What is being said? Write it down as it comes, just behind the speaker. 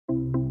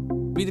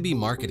B2B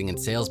marketing and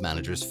sales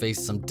managers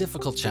face some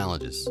difficult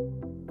challenges.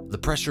 The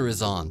pressure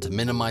is on to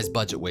minimize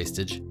budget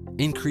wastage,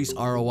 increase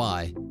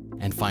ROI,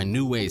 and find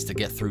new ways to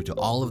get through to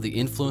all of the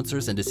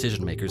influencers and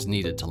decision makers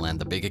needed to land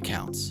the big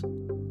accounts.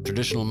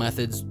 Traditional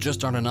methods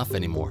just aren't enough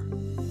anymore.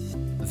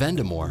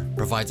 Vendemore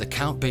provides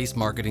account-based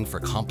marketing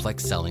for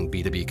complex selling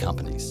B2B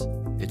companies.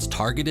 It's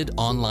targeted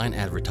online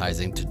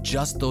advertising to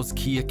just those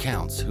key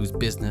accounts whose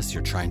business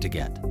you're trying to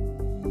get.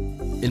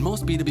 In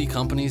most B2B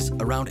companies,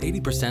 around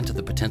 80% of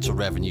the potential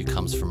revenue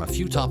comes from a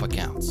few top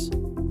accounts.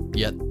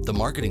 Yet, the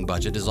marketing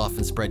budget is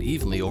often spread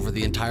evenly over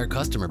the entire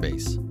customer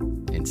base.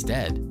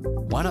 Instead,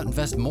 why not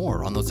invest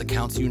more on those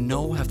accounts you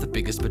know have the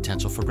biggest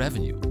potential for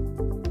revenue?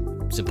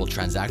 Simple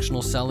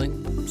transactional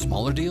selling,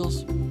 smaller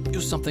deals,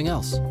 use something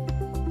else.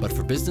 But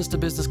for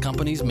business-to-business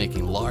companies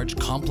making large,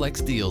 complex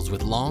deals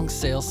with long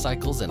sales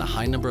cycles and a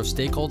high number of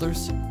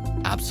stakeholders,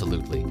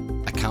 absolutely,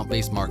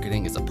 account-based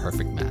marketing is a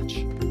perfect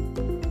match.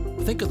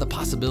 Think of the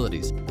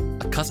possibilities.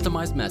 A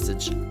customized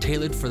message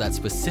tailored for that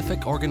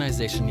specific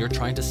organization you're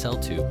trying to sell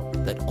to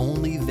that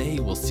only they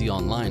will see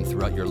online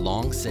throughout your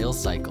long sales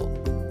cycle.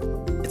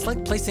 It's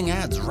like placing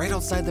ads right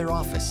outside their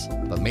office,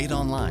 but made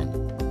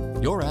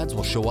online. Your ads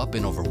will show up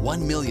in over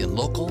 1 million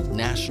local,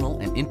 national,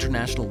 and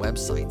international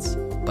websites,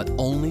 but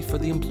only for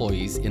the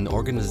employees in the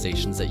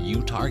organizations that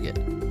you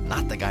target,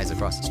 not the guys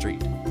across the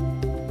street.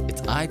 It's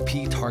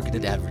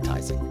IP-targeted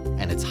advertising,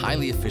 and it's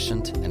highly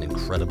efficient and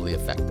incredibly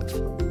effective.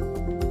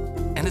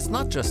 And it's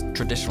not just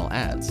traditional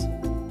ads,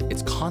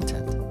 it's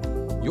content,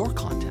 your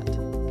content.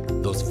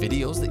 Those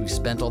videos that you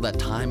spent all that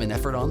time and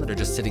effort on that are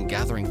just sitting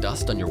gathering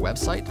dust on your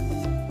website,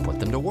 put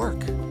them to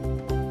work.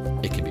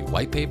 It can be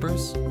white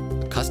papers,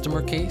 a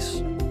customer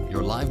case,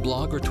 your live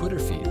blog or Twitter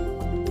feed.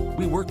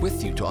 We work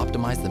with you to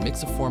optimize the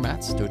mix of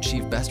formats to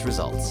achieve best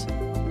results.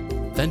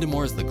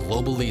 Vendemore is the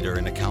global leader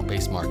in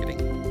account-based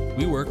marketing.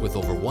 We work with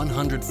over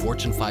 100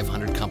 Fortune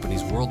 500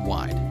 companies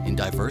worldwide in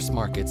diverse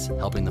markets,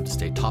 helping them to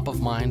stay top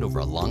of mind over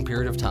a long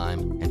period of time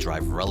and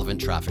drive relevant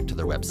traffic to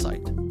their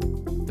website.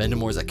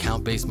 Vendemore's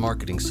account-based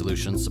marketing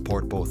solutions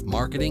support both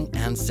marketing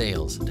and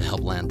sales to help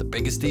land the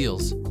biggest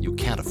deals you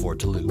can't afford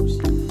to lose.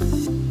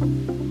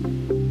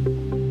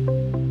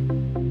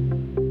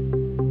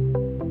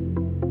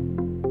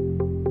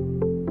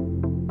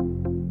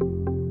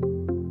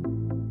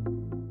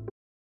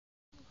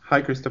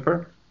 Hi,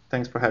 Christopher.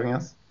 Thanks for having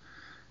us.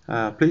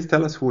 Please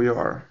tell us who you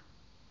are.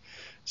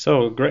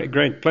 So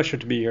great pleasure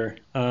to be here.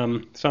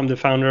 So I'm the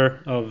founder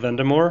of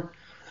Vendemore,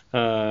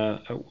 a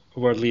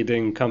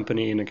world-leading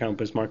company in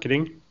account-based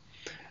marketing.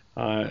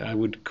 I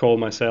would call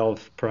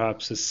myself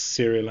perhaps a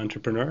serial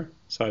entrepreneur.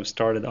 So I've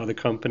started other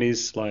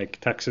companies like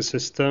Taxi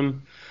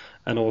System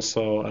and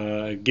also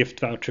a gift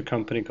voucher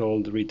company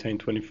called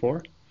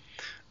Retain24.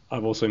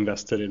 I've also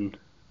invested in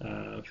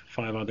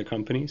 5 other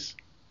companies.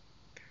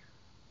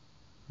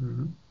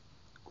 Mm-hmm.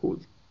 Cool.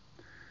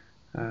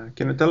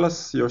 Can you tell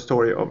us your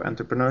story of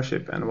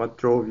entrepreneurship and what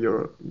drove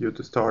you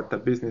to start a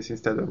business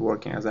instead of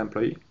working as an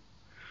employee?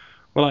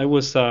 Well,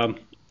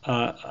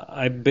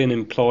 I've been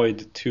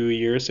employed 2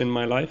 years in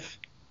my life.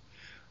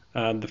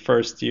 The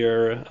first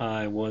year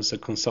I was a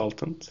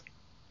consultant,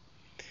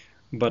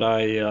 but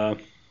I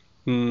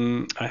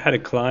had a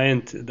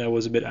client that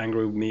was a bit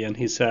angry with me, and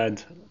he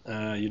said,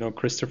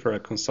 Christopher, a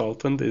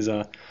consultant is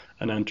an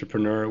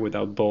entrepreneur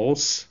without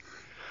balls.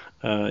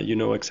 You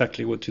know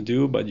exactly what to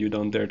do, but you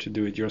don't dare to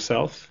do it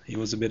yourself. He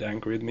was a bit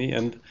angry with me,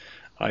 and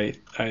I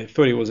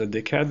thought he was a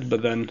dickhead,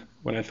 but then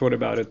when I thought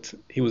about it,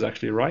 he was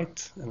actually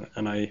right,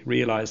 and I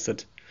realized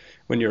that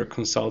when you're a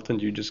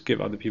consultant, you just give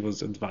other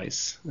people's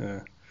advice,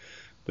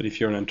 but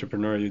if you're an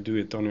entrepreneur, you do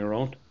it on your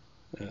own,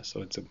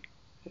 so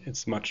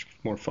it's much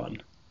more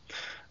fun.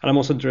 And I'm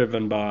also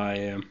driven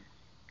by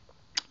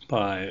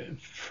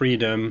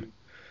freedom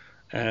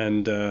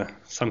and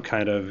some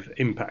kind of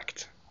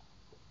impact.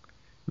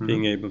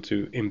 Being able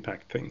to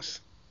impact things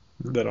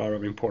that are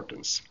of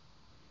importance.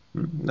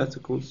 That's a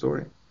cool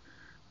story.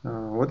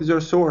 What is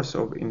your source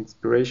of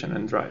inspiration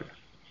and drive?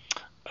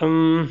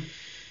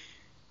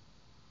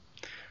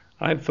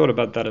 I've thought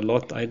about that a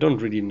lot. I don't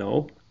really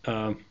know.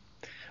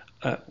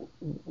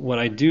 What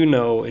I do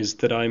know is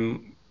that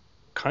I'm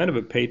kind of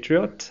a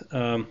patriot,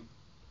 and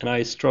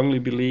I strongly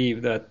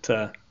believe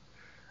that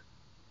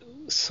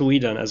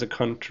Sweden as a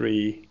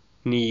country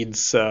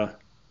needs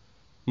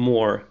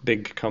more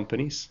big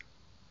companies.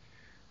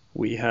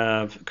 We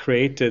have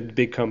created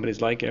big companies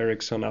like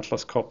Ericsson,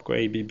 Atlas Copco,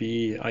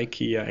 ABB,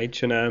 IKEA,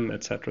 H&M,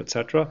 etc.,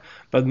 etc.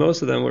 But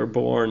most of them were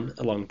born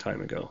a long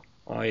time ago.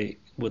 I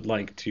would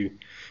like to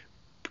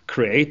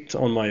create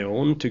on my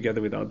own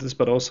together with others,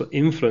 but also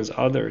influence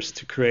others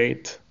to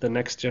create the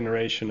next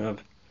generation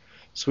of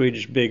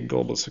Swedish big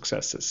global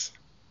successes.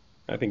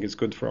 I think it's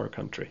good for our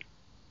country.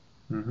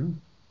 Mm-hmm.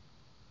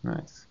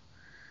 Nice.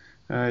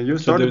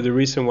 So the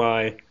reason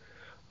why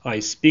I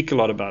speak a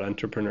lot about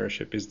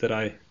entrepreneurship is that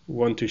I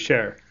want to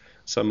share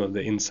some of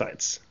the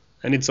insights,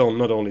 and it's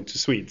not only to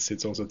Swedes,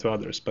 it's also to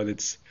others, but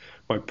it's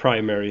my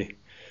primary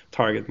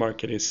target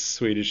market is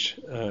Swedish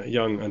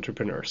young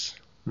entrepreneurs.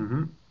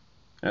 Mm-hmm.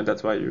 And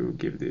that's why you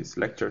give these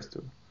lectures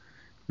to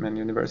many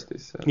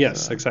universities.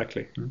 Yes,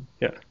 exactly. Mm.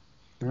 Yeah.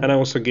 Yeah. And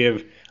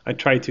I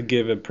try to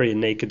give a pretty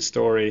naked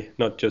story,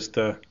 not just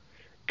the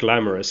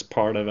glamorous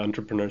part of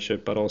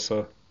entrepreneurship, but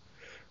also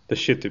the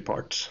shitty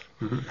parts.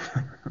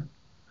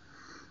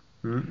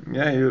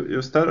 Yeah,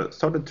 you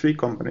started 3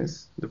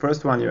 companies. The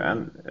first one you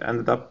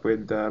ended up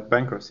with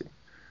bankruptcy.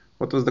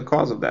 What was the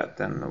cause of that,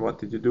 and what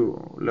did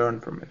you learn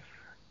from it?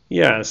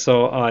 Yeah,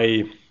 so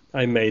I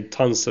made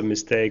tons of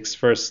mistakes.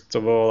 First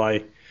of all,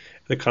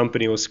 the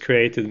company was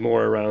created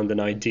more around an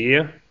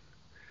idea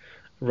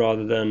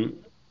rather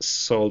than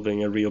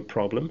solving a real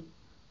problem,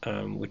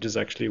 which is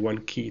actually one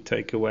key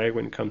takeaway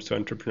when it comes to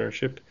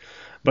entrepreneurship.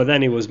 But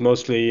then it was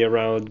mostly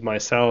around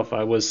myself.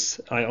 I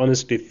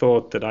honestly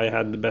thought that I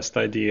had the best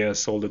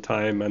ideas all the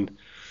time, and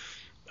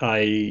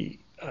I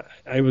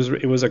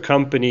it was a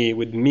company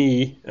with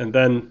me and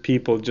then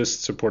people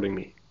just supporting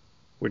me,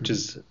 which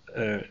is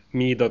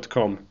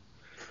me.com.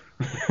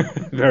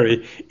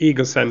 Very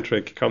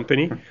egocentric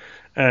company,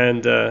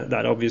 and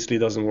that obviously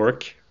doesn't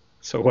work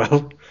so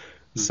well.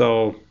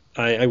 So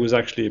I was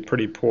actually a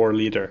pretty poor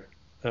leader.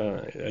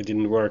 I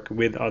didn't work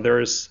with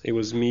others. It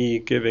was me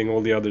giving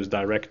all the others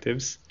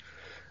directives,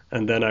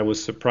 and then I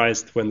was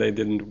surprised when they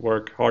didn't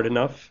work hard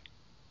enough.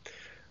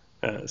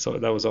 So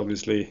that was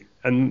obviously,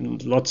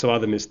 and lots of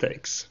other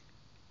mistakes,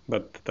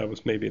 but that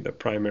was maybe the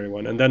primary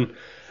one. And then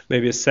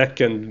maybe a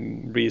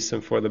second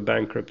reason for the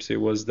bankruptcy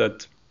was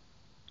that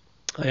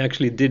I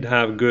actually did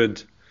have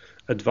good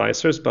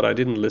advisors, but I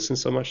didn't listen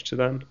so much to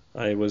them.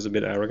 I was a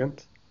bit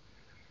arrogant.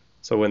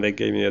 So when they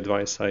gave me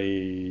advice,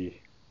 I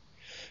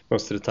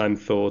most of the time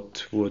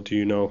thought, what do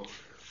you know,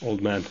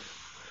 old man?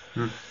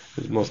 It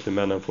was mostly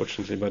men,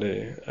 unfortunately, but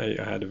I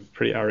had a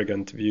pretty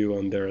arrogant view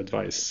on their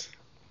advice.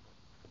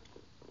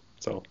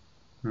 So,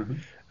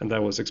 and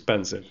that was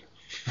expensive.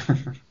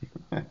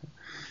 I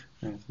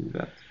see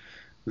that.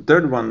 The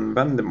third one,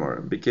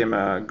 Vendemore, became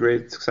a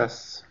great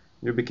success.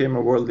 You became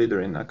a world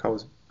leader in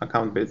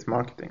account-based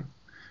marketing.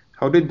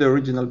 How did the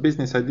original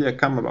business idea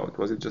come about?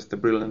 Was it just a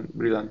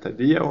brilliant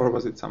idea, or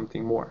was it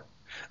something more?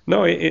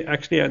 No,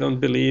 actually, I don't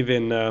believe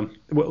in.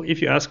 Well,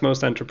 if you ask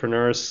most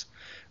entrepreneurs,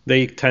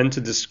 they tend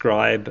to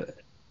describe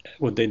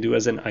what they do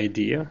as an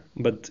idea.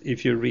 But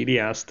if you really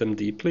ask them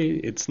deeply,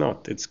 it's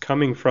not. It's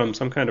coming from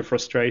some kind of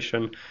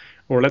frustration,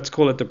 or let's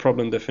call it the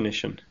problem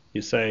definition.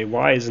 You say,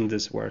 why isn't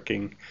this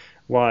working?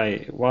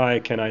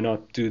 Why can I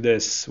not do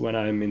this when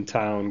I'm in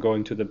town,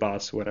 going to the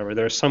bus, whatever?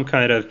 There's some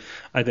kind of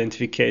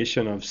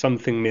identification of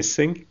something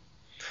missing,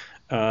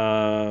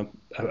 a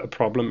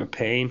problem, a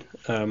pain,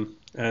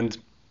 and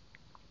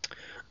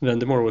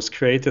Vendemore was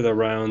created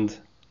around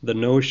the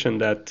notion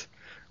that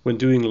when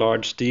doing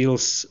large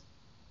deals,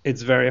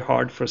 it's very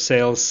hard for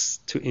sales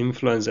to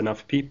influence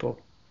enough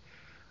people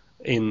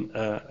in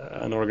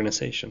an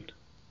organization.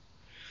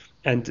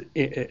 And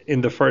in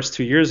the first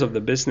 2 years of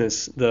the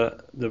business,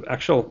 the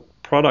actual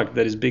product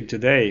that is big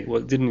today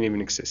didn't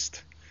even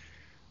exist.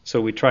 So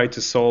we tried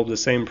to solve the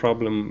same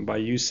problem by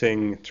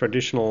using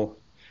traditional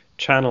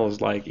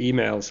channels like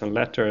emails and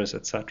letters,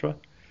 etc.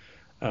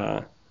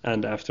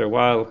 And after a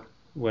while,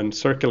 when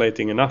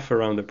circulating enough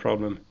around the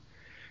problem,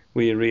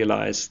 we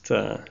realized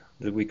that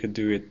we could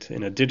do it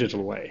in a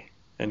digital way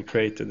and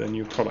created a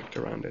new product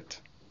around it.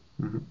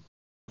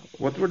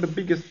 What were the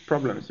biggest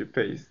problems you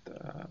faced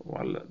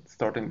while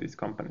starting these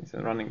companies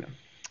and running them?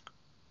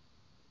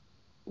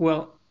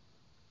 Well,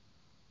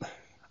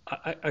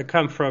 I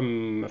come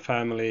from a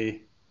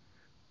family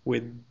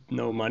with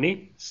no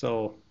money,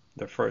 so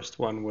the first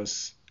one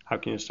was, how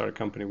can you start a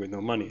company with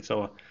no money?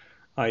 So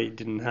I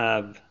didn't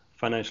have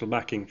financial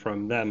backing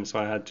from them, so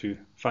I had to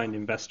find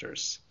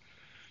investors.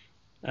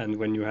 And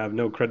when you have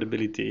no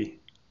credibility,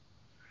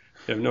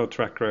 you have no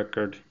track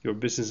record, your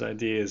business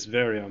idea is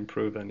very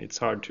unproven, it's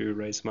hard to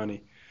raise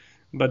money.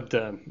 But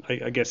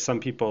I guess some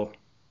people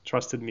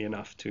trusted me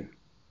enough to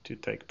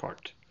take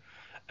part.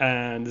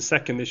 And the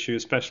second issue,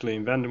 especially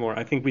in Vendemore,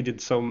 I think we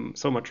did so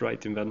much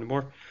right in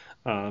Vendemore.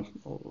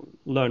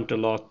 Learned a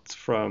lot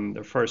from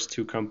the first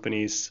 2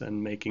 companies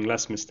and making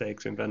less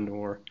mistakes in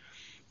Vendemore.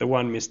 The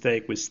one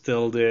mistake we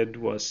still did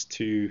was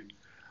to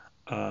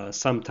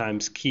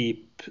sometimes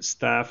keep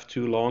staff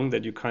too long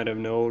that you kind of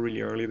know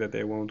really early that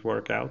they won't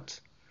work out.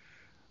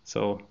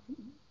 So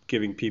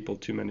giving people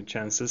too many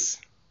chances.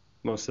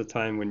 Most of the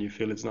time when you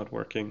feel it's not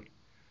working,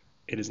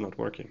 it is not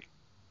working.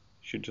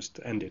 You should just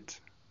end it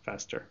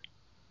faster.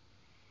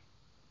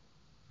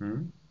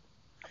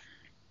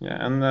 Yeah,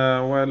 and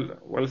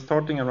while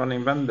starting and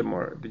running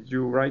Vendemore, did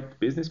you write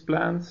business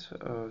plans?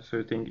 So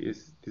you think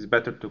is it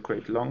better to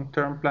create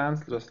long-term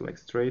plans, just like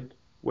straight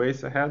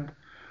ways ahead,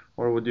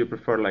 or would you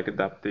prefer like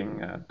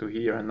adapting to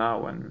here and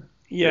now and?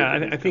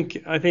 Yeah, I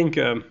think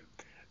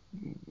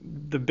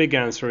the big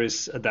answer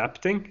is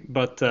adapting,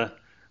 but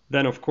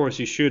then of course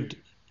you should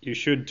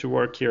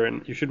work here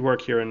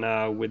and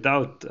now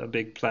without a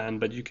big plan,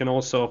 but you can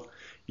also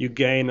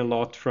gain a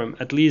lot from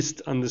at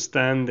least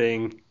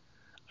understanding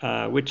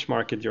which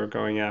market you're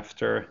going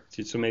after.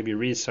 So maybe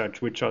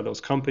research which are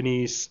those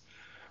companies,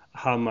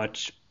 how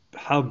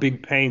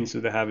big pains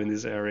do they have in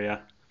this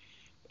area,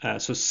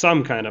 So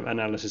some kind of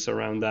analysis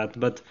around that.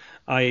 But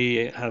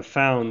I have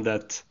found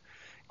that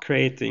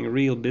creating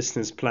real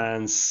business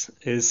plans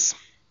is,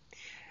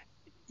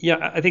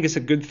 yeah, I think it's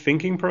a good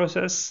thinking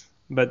process,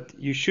 but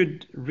you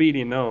should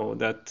really know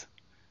that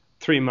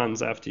 3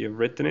 months after you've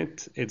written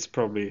it, it's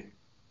probably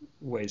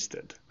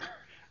wasted.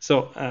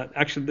 So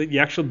actually, the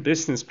actual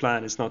business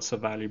plan is not so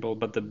valuable,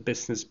 but the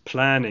business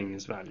planning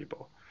is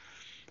valuable.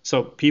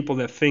 So people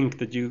that think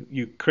that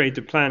you create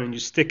a plan and you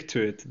stick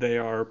to it, they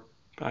are,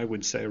 I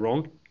would say,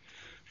 wrong,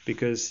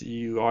 because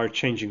you are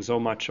changing so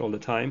much all the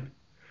time.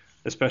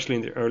 Especially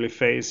in the early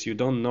phase, you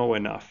don't know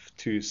enough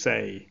to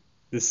say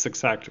this is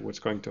exactly what's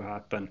going to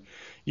happen.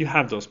 You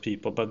have those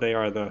people, but they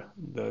are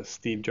the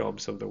Steve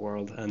Jobs of the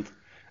world, and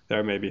there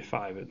are maybe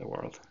 5 in the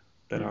world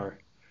that are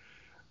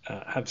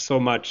have so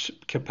much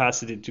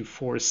capacity to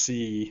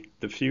foresee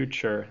the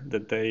future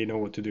that they know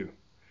what to do.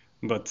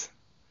 But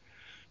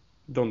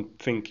don't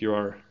think you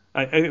are.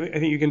 I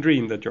think you can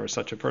dream that you're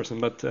such a person,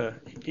 but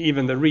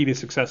even the really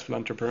successful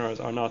entrepreneurs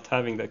are not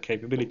having that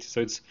capability.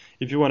 So it's,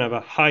 if you want to have a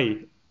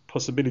high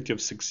possibility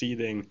of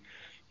succeeding,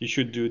 you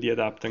should do the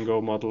adapt and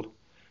go model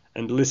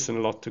and listen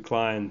a lot to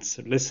clients,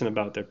 listen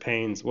about their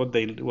pains, what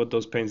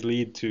those pains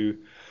lead to,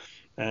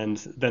 and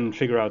then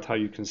figure out how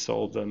you can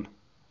solve them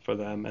for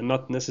them, and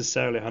not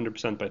necessarily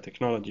 100% by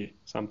technology.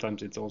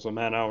 Sometimes it's also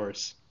man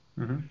hours,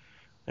 and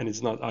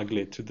it's not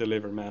ugly to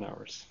deliver man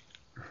hours.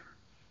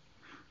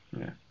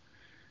 Yeah.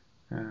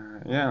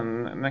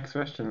 Next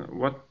question.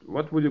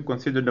 What would you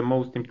consider the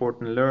most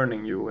important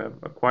learning you have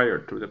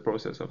acquired through the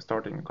process of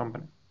starting a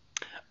company?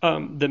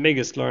 The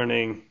biggest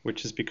learning,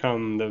 which has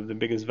become the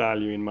biggest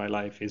value in my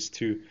life, is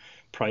to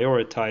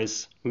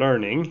prioritize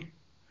learning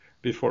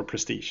before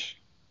prestige.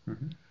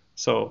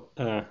 So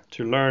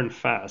to learn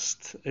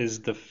fast is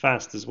the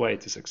fastest way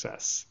to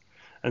success.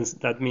 And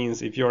that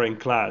means if you're in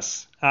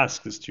class,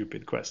 ask the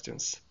stupid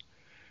questions.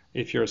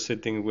 If you're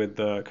sitting with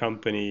the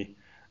company,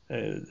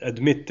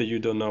 admit that you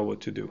don't know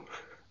what to do.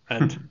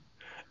 And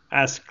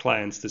ask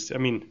clients this. I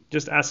mean,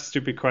 just ask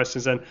stupid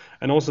questions,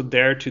 and also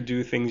dare to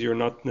do things you're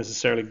not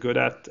necessarily good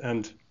at,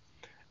 and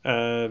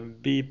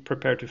be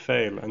prepared to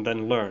fail and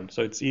then learn.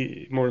 So it's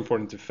more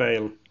important to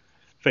fail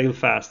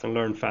fast and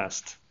learn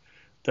fast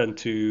than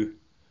to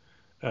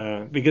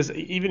because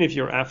even if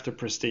you're after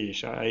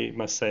prestige, I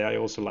must say I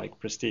also like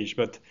prestige,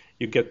 but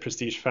you get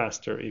prestige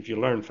faster if you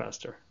learn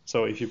faster.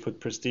 So if you put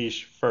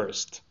prestige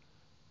first,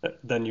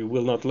 then you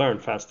will not learn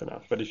fast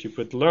enough. But if you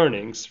put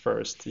learnings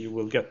first, you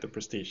will get the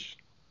prestige.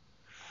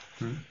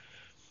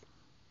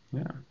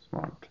 Yeah,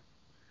 smart.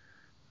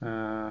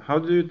 How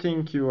do you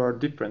think you are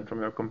different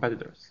from your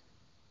competitors?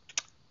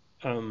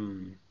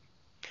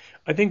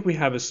 I think we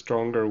have a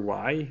stronger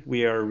why.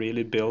 We are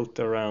really built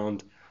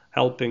around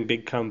helping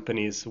big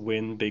companies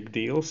win big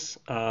deals.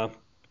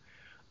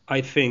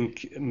 I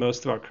think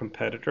most of our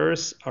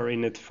competitors are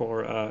in it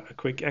for a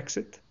quick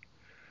exit.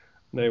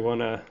 They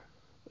want to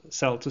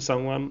sell to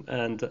someone,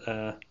 and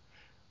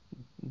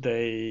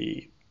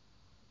they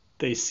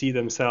see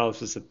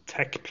themselves as a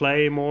tech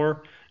play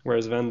more,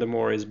 whereas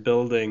Vendemore is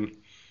building,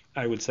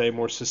 I would say, a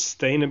more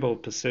sustainable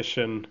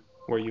position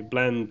where you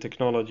blend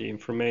technology,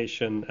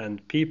 information,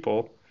 and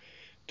people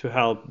to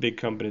help big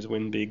companies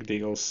win big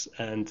deals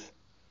and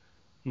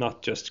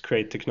not just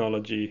create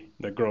technology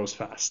that grows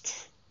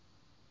fast.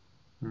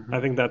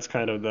 I think that's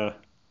kind of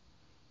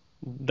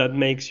that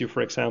makes you,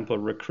 for example,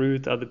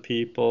 recruit other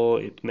people.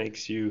 It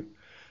makes you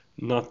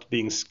not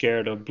being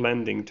scared of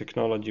blending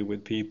technology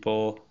with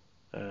people.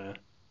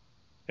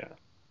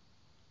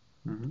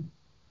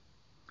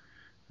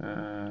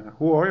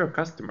 Who are your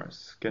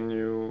customers? Can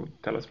you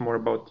tell us more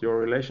about your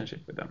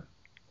relationship with them?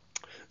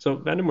 So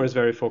Vendemore is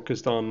very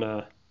focused on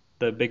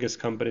the biggest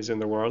companies in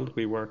the world.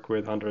 We work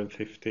with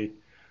 150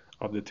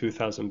 of the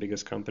 2,000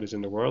 biggest companies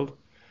in the world,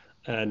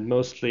 and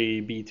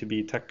mostly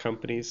B2B tech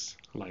companies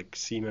like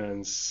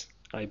Siemens,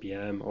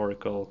 IBM,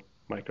 Oracle,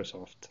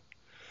 Microsoft,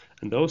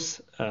 and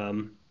those.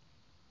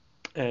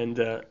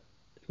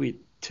 We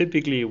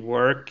typically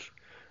work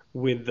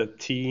with the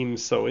team.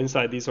 So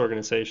inside these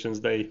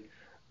organizations,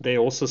 they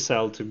also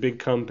sell to big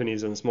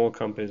companies and small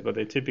companies, but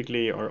they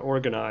typically are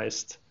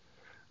organized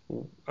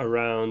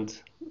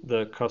around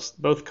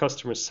both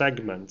customer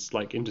segments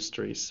like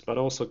industries, but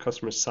also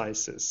customer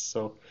sizes.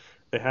 So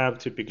they have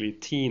typically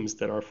teams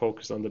that are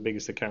focused on the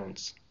biggest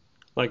accounts,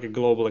 like a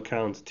global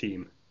account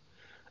team.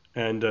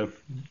 And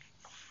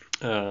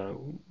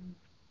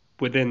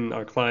within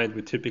our client,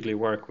 we typically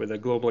work with a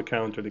global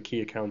account or the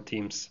key account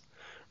teams,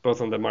 both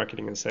on the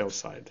marketing and sales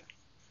side,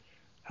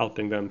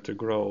 helping them to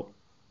grow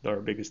their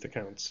biggest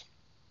accounts.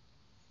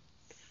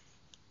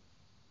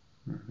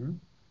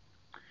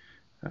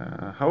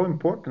 How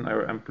important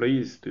are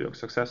employees to your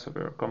success of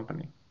your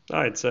company?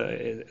 That's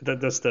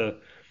the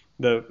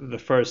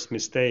first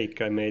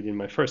mistake I made in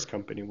my first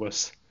company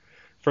was,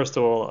 first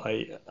of all,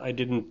 I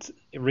didn't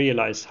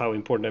realize how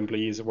important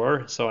employees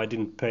were, so I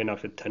didn't pay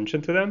enough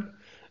attention to them.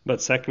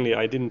 But secondly,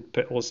 I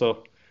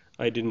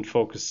didn't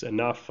focus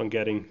enough on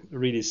getting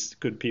really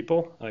good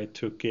people. I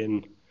took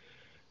in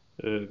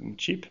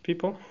cheap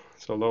people,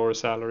 so lower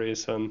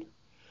salaries, and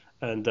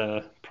and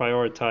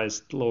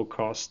prioritized low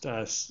cost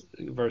as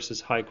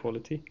versus high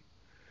quality.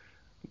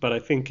 But I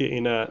think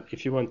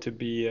if you want to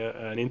be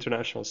an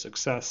international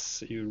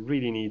success, you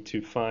really need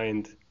to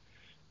find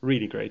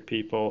really great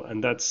people,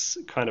 and that's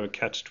kind of a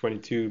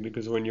catch-22,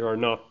 because when you are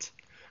not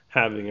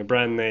having a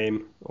brand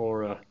name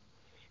or a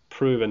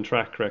proven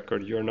track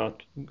record, you're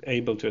not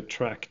able to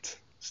attract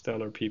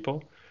stellar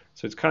people.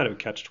 So it's kind of a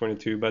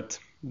catch-22, but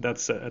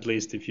that's at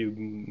least if you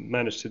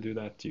manage to do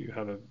that, you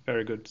have a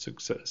very good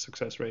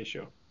success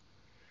ratio.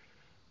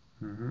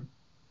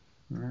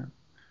 Yeah,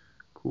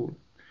 cool.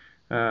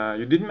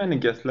 You did many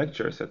guest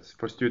lectures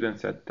for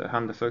students at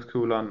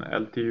Handelshögskolan,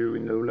 LTU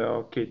in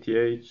Luleå,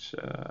 KTH,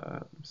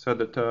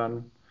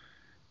 Södertörn.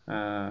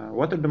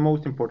 What are the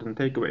most important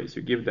takeaways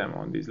you give them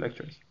on these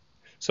lectures?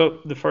 So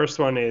the first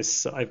one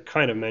is, I've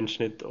kind of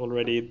mentioned it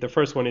already. The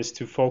first one is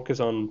to focus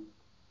on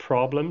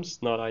problems,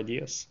 not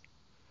ideas.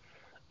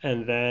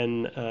 And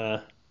then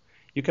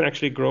you can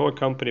actually grow a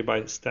company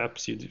by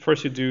steps.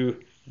 First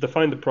you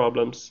define the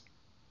problems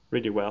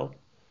really well.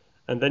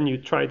 And then you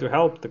try to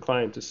help the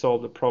client to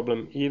solve the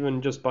problem,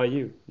 even just by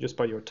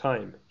your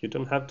time. You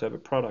don't have to have a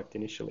product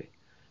initially.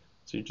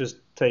 So you just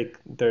take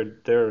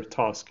their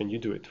task and you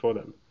do it for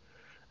them.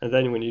 And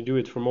then when you do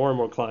it for more and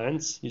more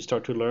clients, you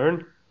start to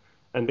learn.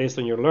 And based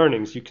on your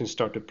learnings, you can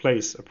start to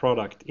place a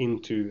product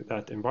into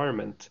that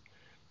environment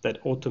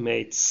that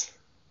automates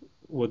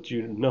what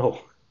you know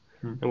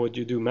and what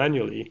you do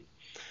manually.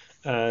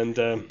 And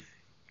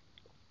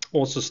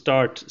also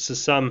start, so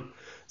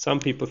some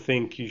people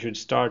think you should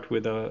start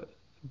with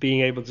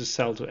being able to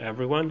sell to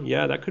everyone.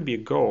 Yeah, that could be a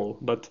goal,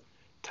 but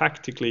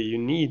tactically you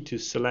need to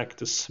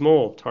select a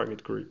small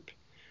target group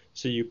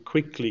so you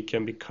quickly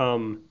can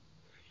become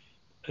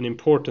an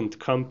important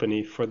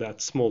company for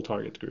that small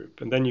target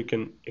group, and then you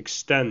can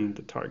extend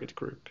the target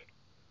group.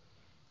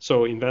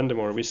 So in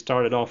Vendemore, we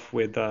started off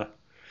with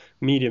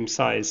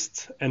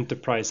medium-sized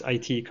enterprise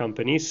IT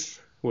companies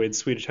with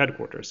Swedish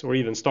headquarters or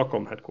even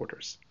Stockholm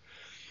headquarters.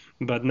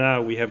 But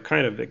now we have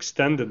kind of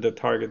extended the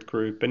target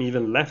group and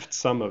even left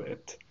some of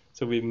it.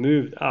 So we've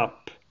moved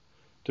up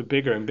to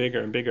bigger and bigger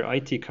and bigger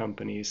IT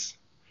companies,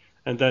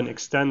 and then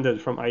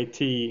extended from IT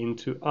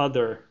into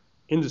other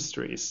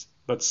industries,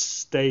 but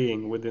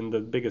staying within the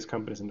biggest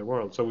companies in the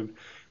world. So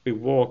we've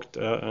walked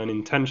an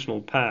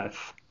intentional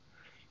path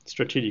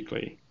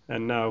strategically,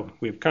 and now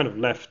we've kind of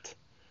left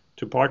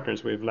to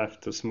partners, we've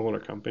left the smaller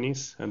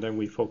companies, and then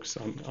we focus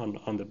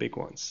on the big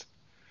ones.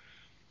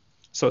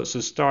 So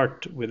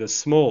start with a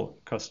small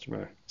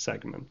customer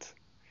segment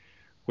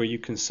where you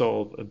can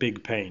solve a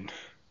big pain.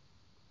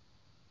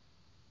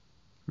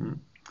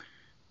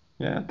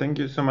 Yeah, thank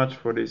you so much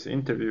for this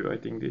interview. I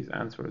think these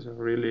answers are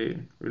really,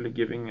 really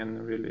giving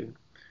and really,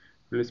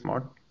 really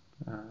smart.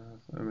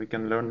 And we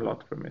can learn a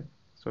lot from it.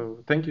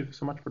 So thank you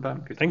so much for that,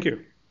 Christopher. Thank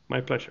you.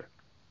 My pleasure.